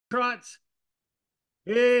Trots.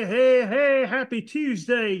 Hey, hey, hey, happy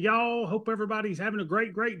Tuesday, y'all. Hope everybody's having a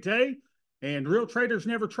great day. And real traders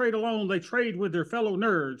never trade alone, they trade with their fellow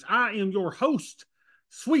nerds. I am your host,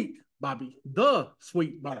 Sweet Bobby, the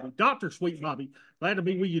Sweet Bobby, Dr. Sweet Bobby. Glad to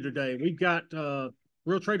be with you today. We've got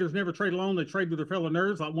real traders never trade alone, they trade with their fellow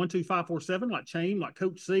nerds like 12547, like Chain, like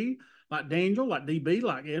Coach C, like Daniel, like DB,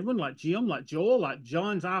 like Edwin, like Jim, like Joel, like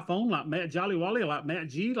John's iPhone, like Matt Jolly Wally, like Matt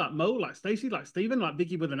G, like Mo, like Stacy, like Steven, like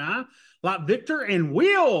Vicky with an I, like Victor and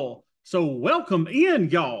Will. So welcome in,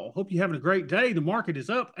 y'all. Hope you're having a great day. The market is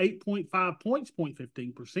up 8.5 points,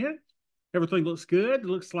 0.15%. Everything looks good. It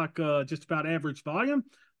looks like just about average volume.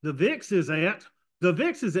 The VIX is at the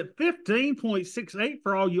VIX is at 15.68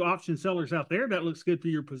 for all you option sellers out there. That looks good for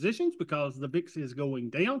your positions because the VIX is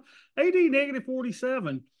going down. AD negative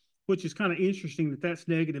 47, which is kind of interesting that that's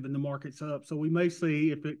negative and the market's up. So we may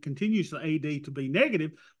see, if it continues the AD to be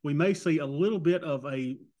negative, we may see a little bit of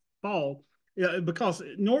a fall. Yeah, because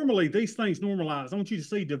normally these things normalize. I want you to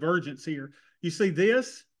see divergence here. You see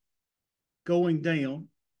this going down,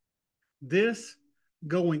 this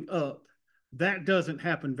going up. That doesn't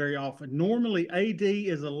happen very often. Normally, AD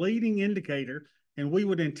is a leading indicator, and we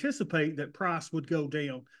would anticipate that price would go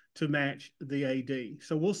down to match the AD.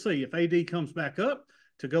 So we'll see if AD comes back up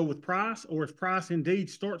to go with price, or if price indeed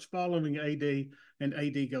starts following AD and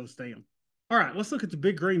AD goes down. All right, let's look at the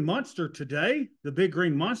big green monster today. The big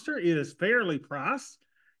green monster is fairly priced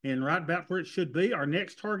and right about where it should be. Our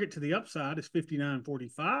next target to the upside is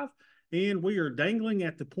 59.45. And we are dangling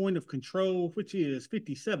at the point of control, which is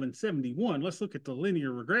 57.71. Let's look at the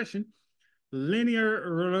linear regression.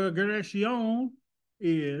 Linear regression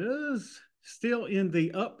is still in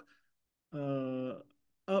the up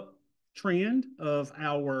trend of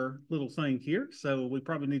our little thing here. So we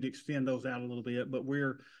probably need to extend those out a little bit, but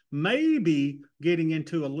we're maybe getting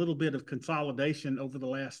into a little bit of consolidation over the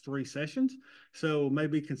last three sessions. So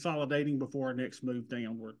maybe consolidating before our next move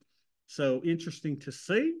downward. So interesting to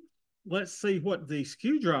see. Let's see what the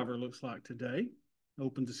skew driver looks like today.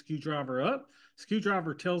 Open the skew driver up. Skew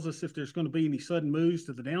driver tells us if there's going to be any sudden moves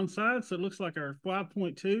to the downside. So it looks like our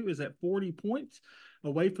 5.2 is at 40 points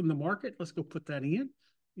away from the market. Let's go put that in.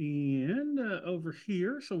 And over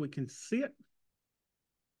here so we can see it.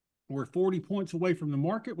 We're 40 points away from the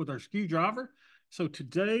market with our skew driver. So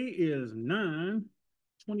today is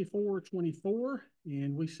 9/24/24,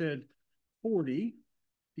 and we said 40.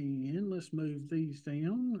 And let's move these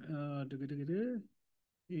down. And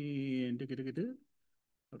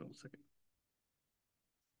hold on a second.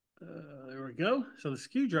 There we go. So the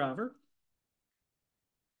skew driver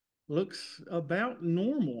looks about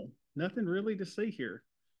normal. Nothing really to see here.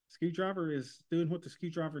 Skew driver is doing what the skew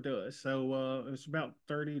driver does. So it's about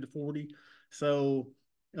 30 to 40. So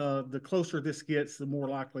the closer this gets, the more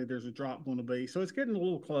likely there's a drop going to be. So it's getting a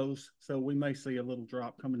little close. So we may see a little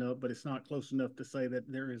drop coming up, but it's not close enough to say that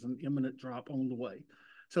there is an imminent drop on the way.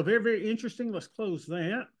 So very interesting. Let's close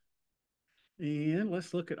that. And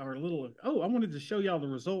let's look at our little, I wanted to show y'all the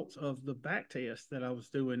results of the back test that I was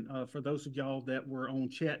doing for those of y'all that were on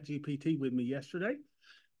ChatGPT with me yesterday.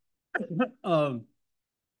 um,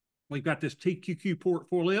 we've got this TQQ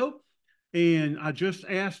portfolio, and I just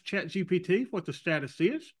asked ChatGPT what the status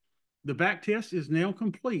is. The back test is now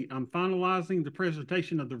complete. I'm finalizing the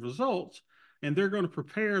presentation of the results, and they're going to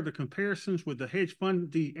prepare the comparisons with the hedge fund,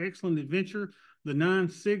 the Excellent Adventure, the 9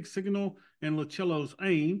 Signal, and Lucello's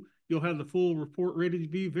AIM. You'll have the full report ready to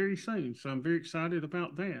view very soon. So I'm very excited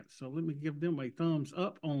about that. So let me give them a thumbs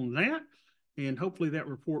up on that. And hopefully that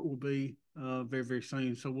report will be very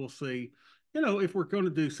soon. So we'll see, if we're going to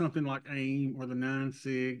do something like AIM or the 9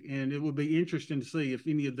 and it would be interesting to see if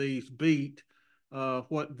any of these beat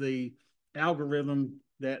what the algorithm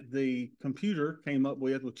that the computer came up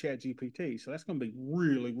with ChatGPT. So that's going to be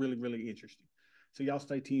really interesting. So y'all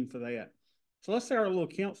stay tuned for that. So let's see how our little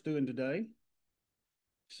account's doing today.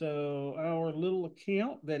 So our little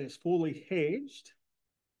account that is fully hedged,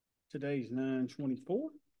 today's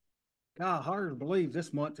 9/24. God, hard to believe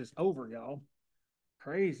this month is over, y'all.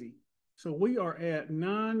 Crazy. So we are at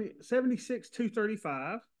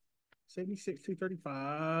 76,235,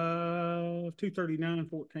 76,235,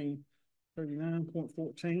 239.14,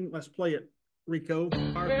 39.14. Let's play it, Rico.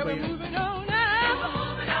 Well, we're moving on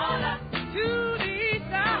now. Moving on up to the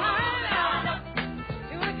side.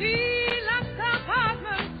 To a deluxe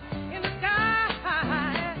apartment in the sky.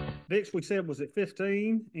 VIX we said was at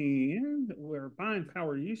 15, and where buying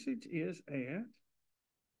power usage is at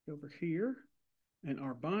over here. And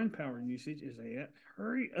our buying power usage is at,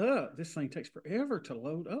 hurry up. This thing takes forever to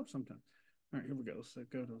load up sometimes. All right, here we go. So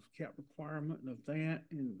go to cap requirement of that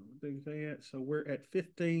and do that. So we're at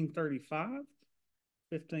 1535.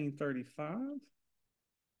 1535.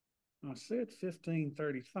 I said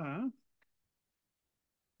 1535.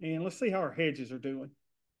 And let's see how our hedges are doing.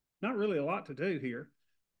 Not really a lot to do here.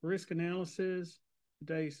 Risk analysis.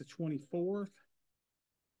 Today's the 24th.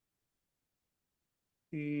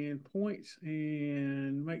 And points,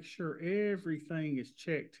 and make sure everything is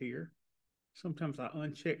checked here. Sometimes I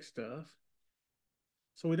uncheck stuff.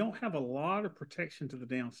 So we don't have a lot of protection to the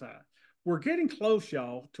downside. We're getting close,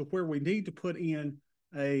 y'all, to where we need to put in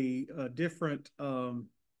a different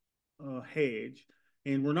hedge,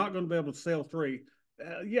 and we're not going to be able to sell three.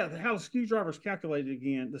 Yeah, how the screwdriver is calculated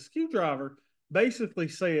again. The screwdriver basically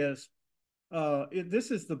says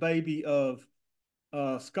this is the baby of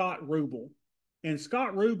Scott Rubel. And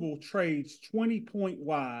Scott Rubel trades 20-point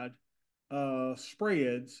wide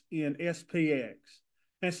spreads in SPX.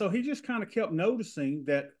 And so he just kind of kept noticing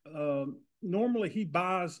that normally he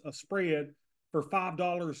buys a spread for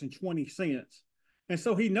 $5.20. And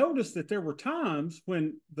so he noticed that there were times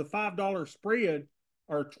when the $5 spread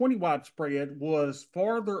or 20 wide spread was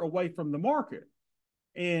farther away from the market.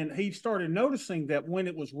 And he started noticing that when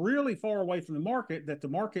it was really far away from the market, that the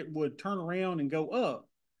market would turn around and go up.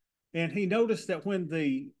 And he noticed that when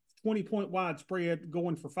the 20-point wide spread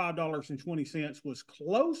going for $5.20 was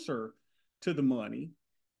closer to the money,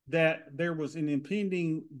 that there was an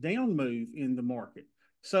impending down move in the market.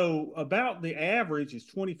 So about the average is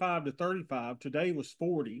 25 to 35. Today was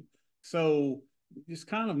 40. So it's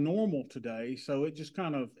kind of normal today. So it just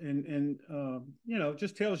kind of,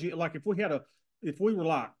 just tells you, like, if we were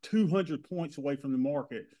like 200 points away from the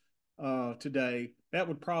market today, that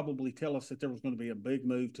would probably tell us that there was going to be a big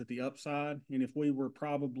move to the upside. And if we were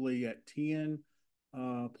probably at 10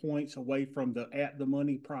 points away from the at the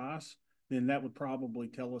money price, then that would probably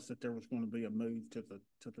tell us that there was going to be a move to the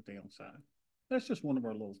downside. That's just one of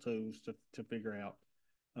our little tools to figure out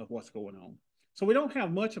what's going on. So we don't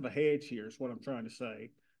have much of a hedge here, is what I'm trying to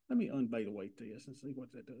say. Let me unbeta weight this and see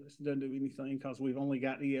what that does. It doesn't do anything because we've only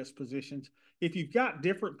got ES positions. If you've got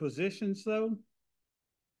different positions, though,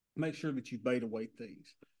 make sure that you beta weight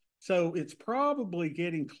these. So it's probably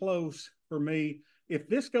getting close for me. If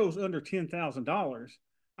this goes under $10,000,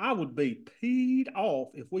 I would be peed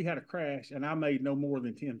off if we had a crash and I made no more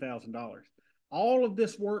than $10,000. All of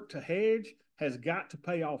this work to hedge has got to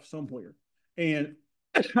pay off somewhere. And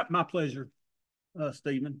my pleasure,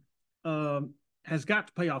 Stephen, has got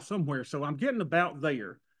to pay off somewhere. So I'm getting about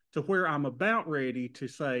there to where I'm about ready to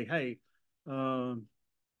say, hey,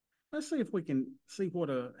 let's see if we can see what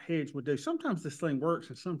a hedge would do. Sometimes this thing works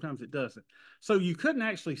and sometimes it doesn't. So you couldn't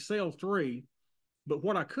actually sell three, but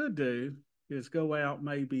what I could do is go out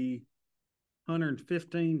maybe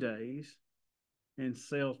 115 days and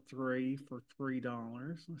sell three for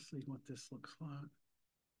 $3. Let's see what this looks like.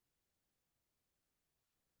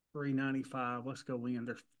 395. Let's go in.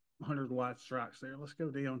 There's 100 wide strikes there. Let's go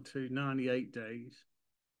down to 98 days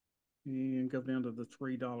and go down to the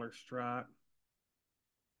 $3 strike.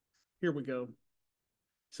 Here we go.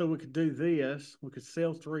 So we could do this. We could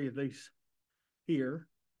sell three of these here.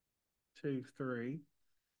 2, 3.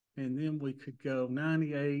 And then we could go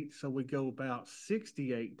 98. So we go about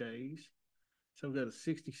 68 days. So we go to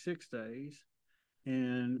 66 days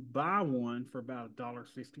and buy one for about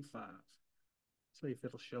 $1.55. See if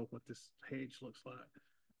it'll show what this hedge looks like.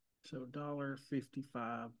 So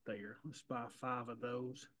 $1.55 there. Let's buy 5 of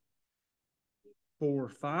those. 4,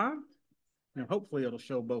 5. Now, hopefully it'll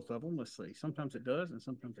show both of them. Let's see. Sometimes it does and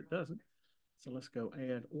sometimes it doesn't. So let's go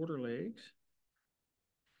add order legs.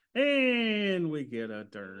 And we get a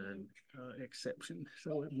darn exception.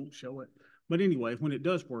 So it won't show it. But anyway, when it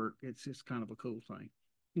does work, it's just kind of a cool thing.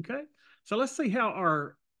 Okay. So let's see how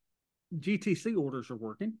our GTC orders are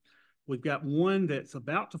working. We've got one that's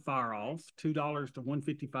about to fire off, $2 to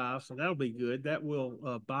 155. So that'll be good. That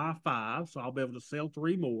will buy 5. So I'll be able to sell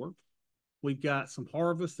 3 more. We've got some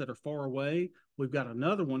harvests that are far away. We've got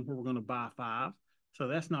another one where we're going to buy 5. So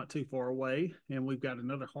that's not too far away. And we've got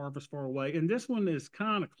another harvest far away. And this one is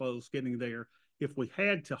kind of close getting there. If we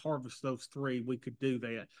had to harvest those 3, we could do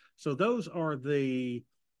that. So those are the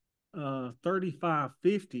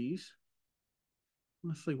 3550s.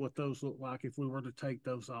 Let's see what those look like if we were to take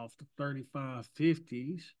those off. The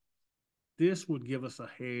 3550s. This would give us a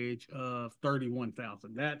hedge of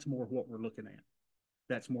 31,000. That's more what we're looking at.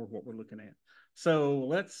 So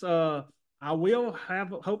let's I will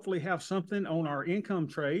hopefully have something on our income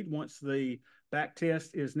trade once the back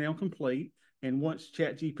test is now complete, and once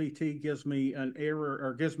ChatGPT gives me an error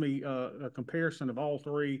or gives me a comparison of all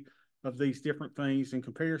 3 of these different things in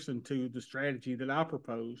comparison to the strategy that I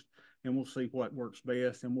proposed, and we'll see what works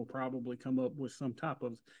best, and we'll probably come up with some type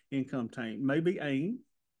of income tank, maybe AIM,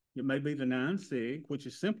 It may be the 9 sig, which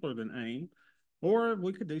is simpler than AIM, or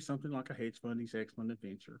we could do something like a hedge fund, these excellent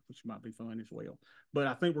adventure, which might be fun as well. But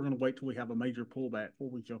I think we're going to wait till we have a major pullback before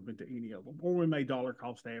we jump into any of them, or we may dollar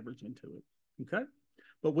cost average into it. Okay.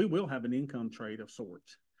 But we will have an income trade of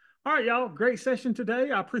sorts. All right, y'all. Great session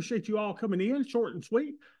today. I appreciate you all coming in. Short and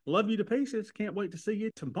sweet. Love you to pieces. Can't wait to see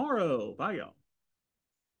you tomorrow. Bye, y'all.